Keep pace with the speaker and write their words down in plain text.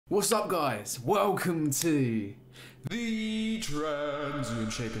What's up, guys? Welcome to the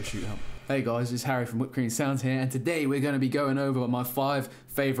Transient Shaper Shootout. Hey guys, it's Harry from Whipped Cream Sounds here, and today we're going to be going over my 5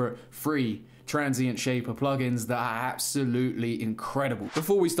 favorite free Transient Shaper plugins that are absolutely incredible.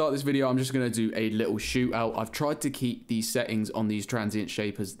 Before we start this video, I'm just going to do a little shootout. I've tried to keep the settings on these Transient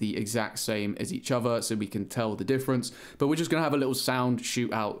Shapers the exact same as each other so we can tell the difference, but we're just going to have a little sound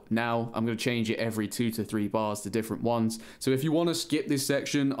shootout now. I'm going to change it every 2 to 3 bars to different ones. So if you want to skip this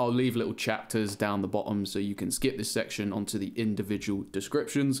section, I'll leave little chapters down the bottom so you can skip this section onto the individual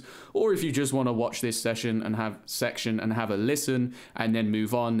descriptions. Or if you just want to watch this session and have a listen and then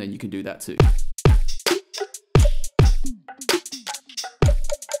move on, then you can do that too.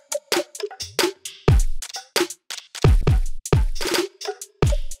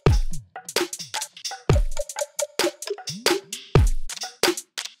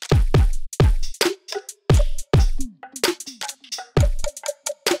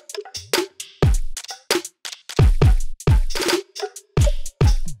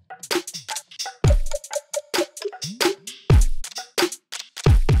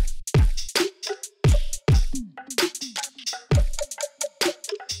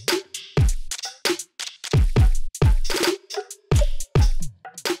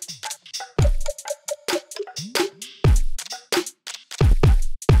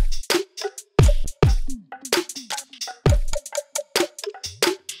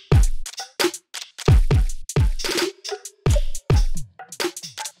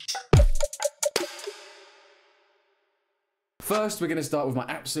 First, we're going to start with my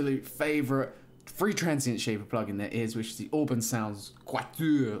absolute favorite free Transient Shaper plugin there is, which is the Auburn Sounds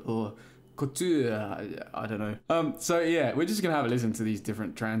Couture or Couture, I don't know. So yeah, we're just going to have a listen to these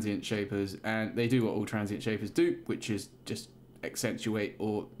different Transient Shapers, and they do what all Transient Shapers do, which is just accentuate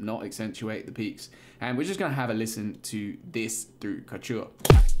or not accentuate the peaks. And we're just going to have a listen to this through Couture.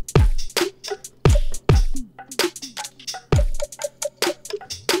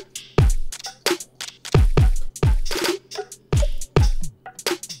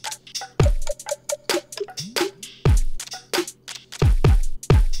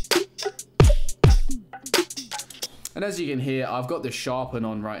 And as you can hear, I've got the sharpen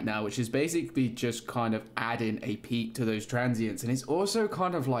on right now, which is basically just kind of adding a peak to those transients. And it's also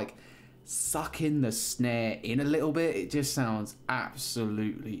kind of like sucking the snare in a little bit. It just sounds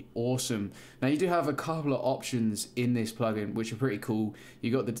absolutely awesome. Now you do have a couple of options in this plugin, which are pretty cool.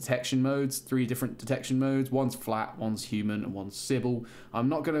 You got the detection modes, 3 different detection modes. One's flat, one's human, and one's Sybil. I'm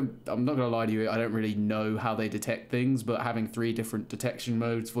not gonna lie to you, I don't really know how they detect things, but having 3 different detection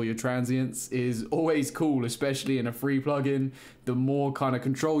modes for your transients is always cool, especially in a free plugin. The more kind of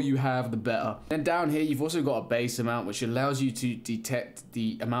control you have, the better. Then down here, you've also got a bass amount, which allows you to detect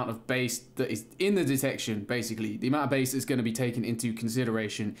the amount of bass that is in the detection, basically. The amount of bass that's going to be taken into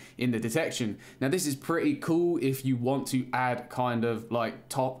consideration in the detection. Now, this is pretty cool if you want to add kind of like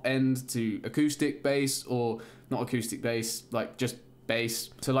top end to acoustic bass, or not acoustic bass, like just bass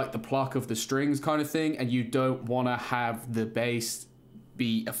to like the pluck of the strings kind of thing, and you don't want to have the bass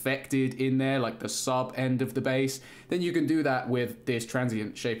be affected in there, like the sub end of the bass, then you can do that with this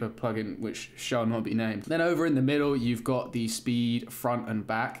Transient Shaper plugin, which shall not be named. Then over in the middle, you've got the speed front and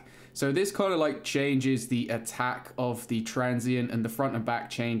back. So this kind of like changes the attack of the transient, and the front and back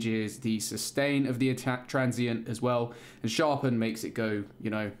changes the sustain of the attack transient as well. And sharpen makes it go, you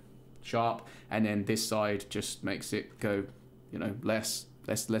know, sharp, and then this side just makes it go, you know, less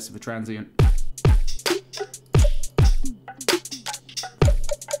of a transient.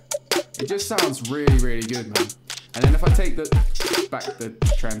 It just sounds really, really good, man. And then if I take back the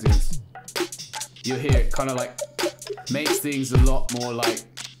transients, you'll hear it kind of like makes things a lot more like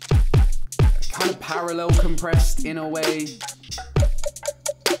kind of parallel compressed in a way.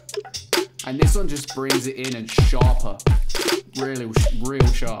 And this one just brings it in and sharper, really, real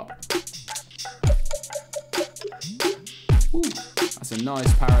sharp. Ooh, that's a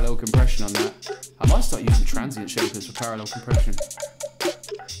nice parallel compression on that. I might start using Transient Shapers for parallel compression.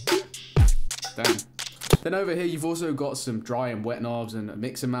 Damn. Then over here, you've also got some dry and wet knobs and a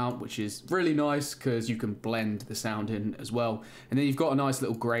mix amount, which is really nice because you can blend the sound in as well. And then you've got a nice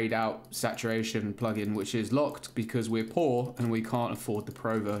little grayed out saturation plugin, which is locked because we're poor and we can't afford the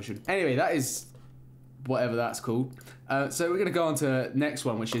pro version. Anyway, that is whatever that's called. So we're going to go on to next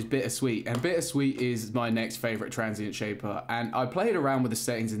one, which is Bittersweet. And Bittersweet is my next favorite Transient Shaper. And I played around with the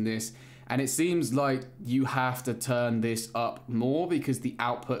settings in this, and it seems like you have to turn this up more because the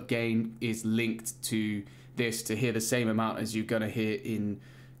output gain is linked to this to hear the same amount as you're going to hear in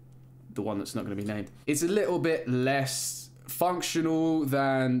the one that's not going to be named. It's a little bit less functional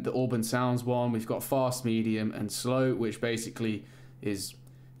than the Auburn Sounds one. We've got fast, medium, and slow, which basically is,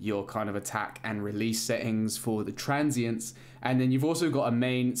 your kind of attack and release settings for the transients. And then you've also got a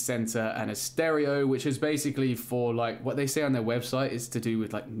main, center, and a stereo, which is basically for like what they say on their website is to do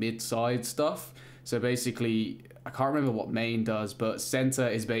with like mid-side stuff. So basically, I can't remember what main does, but center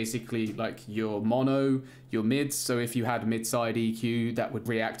is basically like your mono, your mids. So if you had mid-side EQ, that would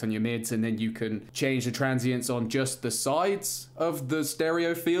react on your mids, and then you can change the transients on just the sides of the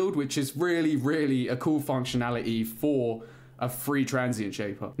stereo field, which is really, really a cool functionality for a free transient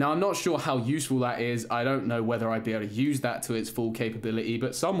shaper. Now, I'm not sure how useful that is. I don't know whether I'd be able to use that to its full capability,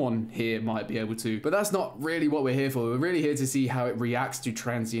 but someone here might be able to. But that's not really what we're here for. We're really here to see how it reacts to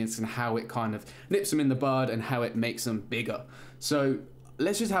transients and how it kind of nips them in the bud and how it makes them bigger. So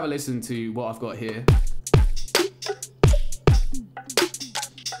let's just have a listen to what I've got here.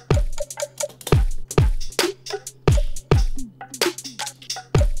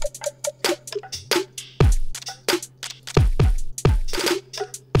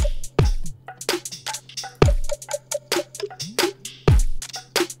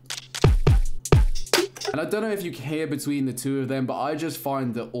 And I don't know if you can hear between the two of them, but I just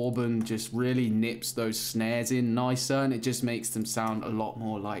find that Auburn just really nips those snares in nicer, and it just makes them sound a lot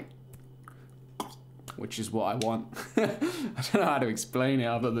more like, which is what I want. I don't know how to explain it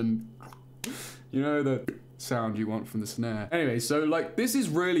other than, you know, the sound you want from the snare. Anyway, so like this is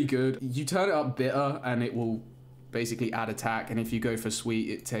really good. You turn it up bitter and it will basically add attack, and if you go for sweet,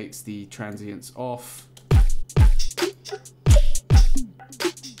 it takes the transients off.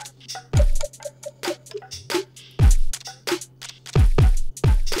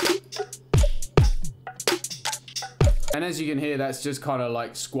 And as you can hear, that's just kind of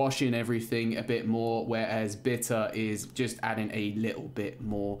like squashing everything a bit more, whereas bitter is just adding a little bit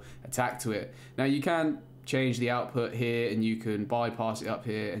more attack to it. Now you can change the output here, and you can bypass it up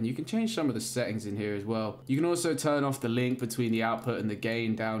here, and you can change some of the settings in here as well. You can also turn off the link between the output and the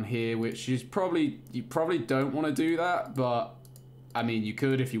gain down here, which is you probably don't want to do that, but I mean, you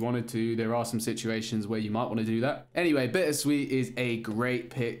could if you wanted to. There are some situations where you might want to do that. Anyway, Bittersweet is a great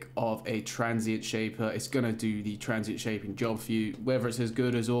pick of a transient shaper. It's going to do the transient shaping job for you. Whether it's as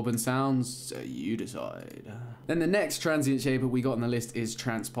good as Auburn sounds, you decide. Then the next transient shaper we got on the list is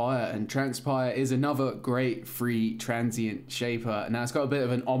Transpire. And Transpire is another great free transient shaper. Now, it's got a bit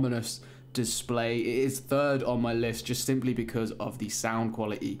of an ominous display. It is third on my list just simply because of the sound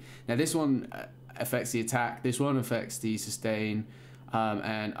quality. Now, this one affects the attack. This one affects the sustain.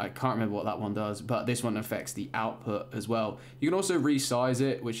 And I can't remember what that one does, but this one affects the output as well. You can also resize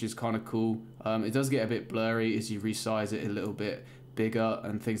it, which is kind of cool. It does get a bit blurry as you resize it a little bit bigger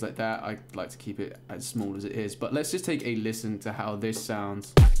and things like that. I like to keep it as small as it is, but let's just take a listen to how this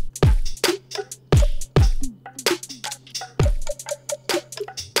sounds.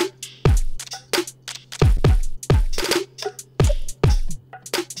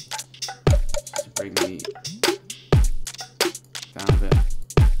 Just to bring me down a bit.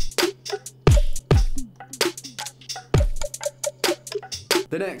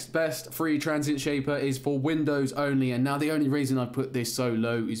 The next best free transient shaper is for Windows only, and now the only reason I put this so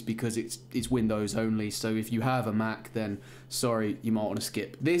low is because it's Windows only, so if you have a Mac, then sorry, you might want to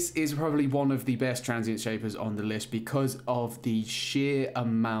skip. This is probably one of the best transient shapers on the list because of the sheer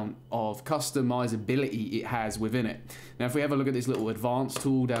amount of customizability it has within it. Now if we have a look at this little advanced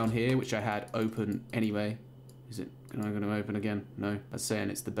tool down here, which I had open anyway, is it going to open again? No, that's saying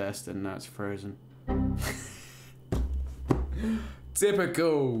it's the best and now it's frozen.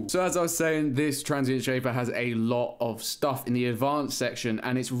 Typical. So as I was saying, this transient shaper has a lot of stuff in the advanced section,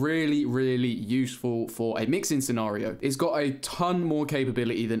 and it's really, really useful for a mixing scenario. It's got a ton more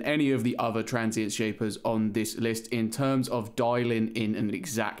capability than any of the other transient shapers on this list in terms of dialing in an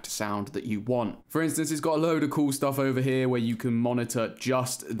exact sound that you want. For instance, it's got a load of cool stuff over here where you can monitor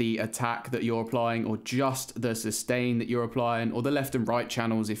just the attack that you're applying, or just the sustain that you're applying, or the left and right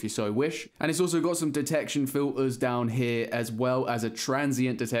channels if you so wish. And it's also got some detection filters down here, as well as a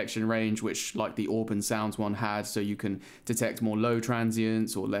transient detection range, which like the Auburn Sounds one had, so you can detect more low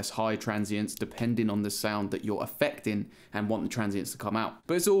transients or less high transients depending on the sound that you're affecting and want the transients to come out.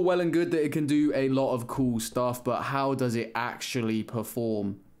 But it's all well and good that it can do a lot of cool stuff, but how does it actually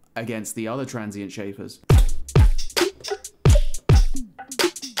perform against the other transient shapers?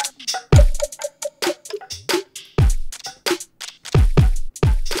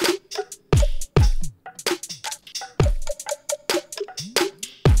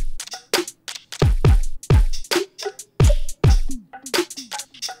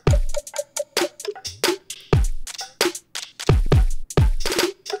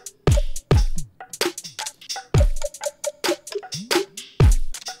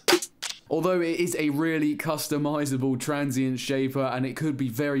 although it is a really customizable transient shaper and it could be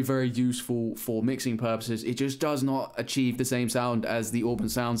very, very useful for mixing purposes, it just does not achieve the same sound as the Auburn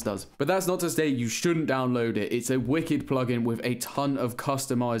Sounds does. But that's not to say you shouldn't download it. It's a wicked plugin with a ton of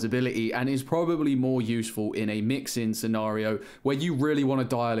customizability and is probably more useful in a mixing scenario where you really want to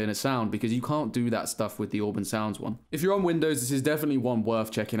dial in a sound, because you can't do that stuff with the Auburn Sounds one. If you're on Windows, this is definitely one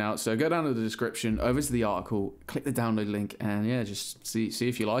worth checking out. So go down to the description, over to the article, click the download link, and yeah, just see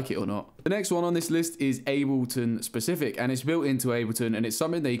if you like it or not. The next one on this list is Ableton specific, and it's built into Ableton, and it's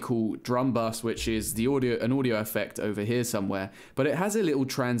something they call drum bus, which is the an audio effect over here somewhere, but it has a little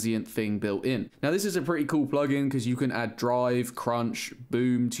transient thing built in. Now this is a pretty cool plugin because you can add drive, crunch,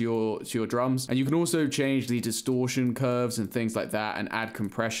 boom to your drums, and you can also change the distortion curves and things like that, and add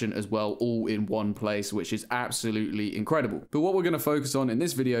compression as well, all in one place, which is absolutely incredible. But what we're going to focus on in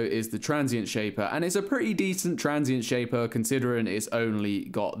this video is the transient shaper, and it's a pretty decent transient shaper considering it's only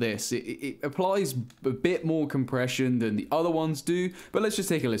got this. It applies a bit more compression than the other ones do, but let's just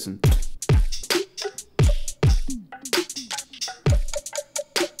take a listen.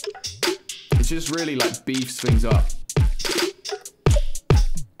 It just really like beefs things up.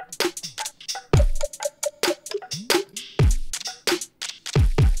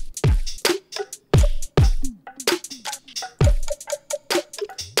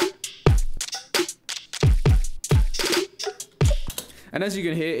 And as you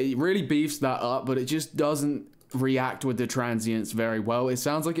can hear, it really beefs that up, but it just doesn't react with the transients very well. It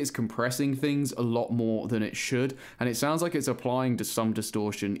sounds like it's compressing things a lot more than it should, and it sounds like it's applying to some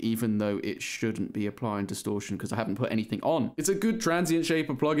distortion even though it shouldn't be applying distortion because I haven't put anything on. It's a good transient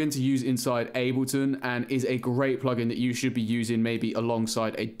shaper plugin to use inside Ableton and is a great plugin that you should be using maybe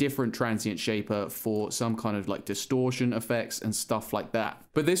alongside a different transient shaper for some kind of like distortion effects and stuff like that.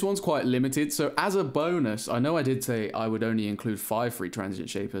 But this one's quite limited, so as a bonus, I know I did say I would only include 5 free transient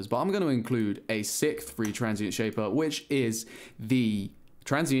shapers, but I'm going to include a 6th free transient shaper, which is the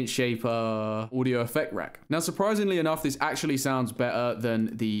Transient Shaper audio effect rack. Now, surprisingly enough, this actually sounds better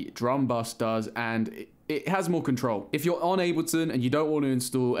than the drum bus does, and it has more control. If you're on Ableton and you don't want to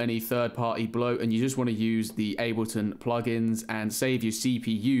install any third-party bloat and you just want to use the Ableton plugins and save your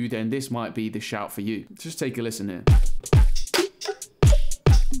CPU, then this might be the shout for you. Just take a listen here.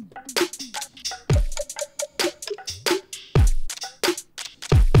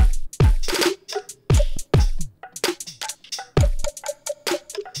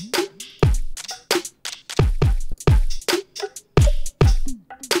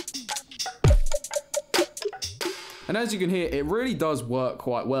 And as you can hear, it really does work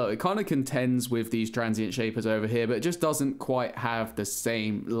quite well. It kind of contends with these transient shapers over here, but it just doesn't quite have the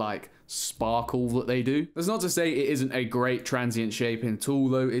same like sparkle that they do. That's not to say it isn't a great transient shaping tool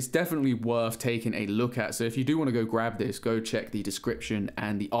though. It's definitely worth taking a look at. So if you do want to go grab this, go check the description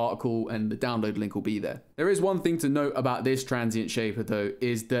and the article, and the download link will be there. There is one thing to note about this transient shaper though,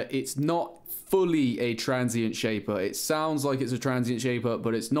 is that it's not fully a transient shaper. It sounds like it's a transient shaper,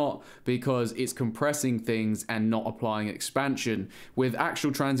 but it's not, because it's compressing things and not applying expansion. With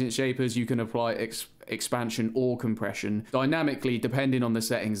actual transient shapers, you can apply expansion or compression dynamically depending on the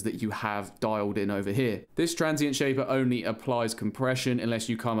settings that you have dialed in over here. This transient shaper only applies compression unless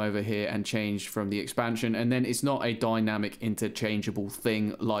you come over here and change from the expansion, and then it's not a dynamic interchangeable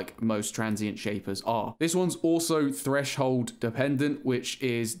thing like most transient shapers are. This one's also threshold dependent, which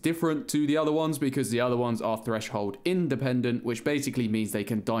is different to the other ones because the other ones are threshold independent, which basically means they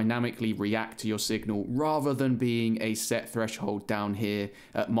can dynamically react to your signal rather than being a set threshold down here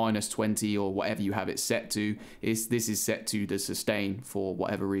at -20 or whatever you have it set to. This is set to the sustain for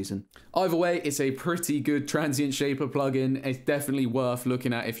whatever reason. Either way, it's a pretty good transient shaper plugin. It's definitely worth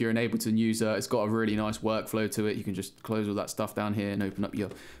looking at if you're an Ableton user. It's got a really nice workflow to it. You can just close all that stuff down here and open up your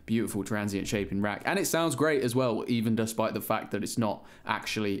beautiful transient shaping rack, and it sounds great as well, even despite the fact that it's not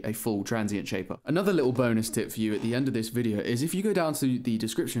actually a full transient shaper. Another little bonus tip for you at the end of this video is if you go down to the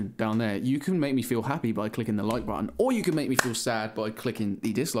description down there, you can make me feel happy by clicking the like button, or you can make me feel sad by clicking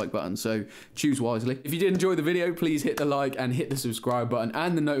the dislike button, so choose wisely. If you did enjoy the video, please hit the like and hit the subscribe button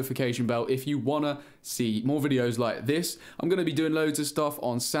and the notification bell if you want to see more videos like this. I'm going to be doing loads of stuff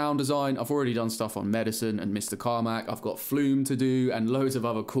on sound design. I've already done stuff on Medicine and Mr. Carmack. I've got Flume to do and loads of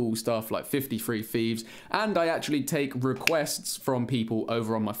other cool stuff like 53 Thieves. And I actually take requests from people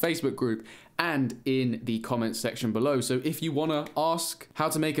over on my Facebook group and in the comments section below. So if you want to ask how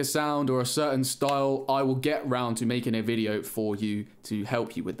to make a sound or a certain style, I will get round to making a video for you to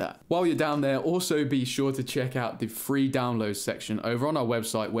help you with that. While you're down there, also be sure to check out the free downloads section over on our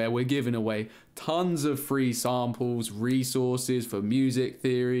website, where we're giving away tons of free samples, resources for music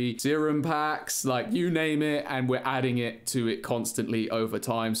theory, serum packs, like you name it, and we're adding it to it constantly over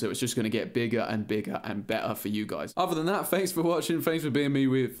time, so it's just going to get bigger and bigger and better for you guys. Other than that, thanks for watching, thanks for being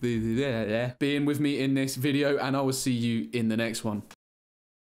with me in this video, and I will see you in the next one.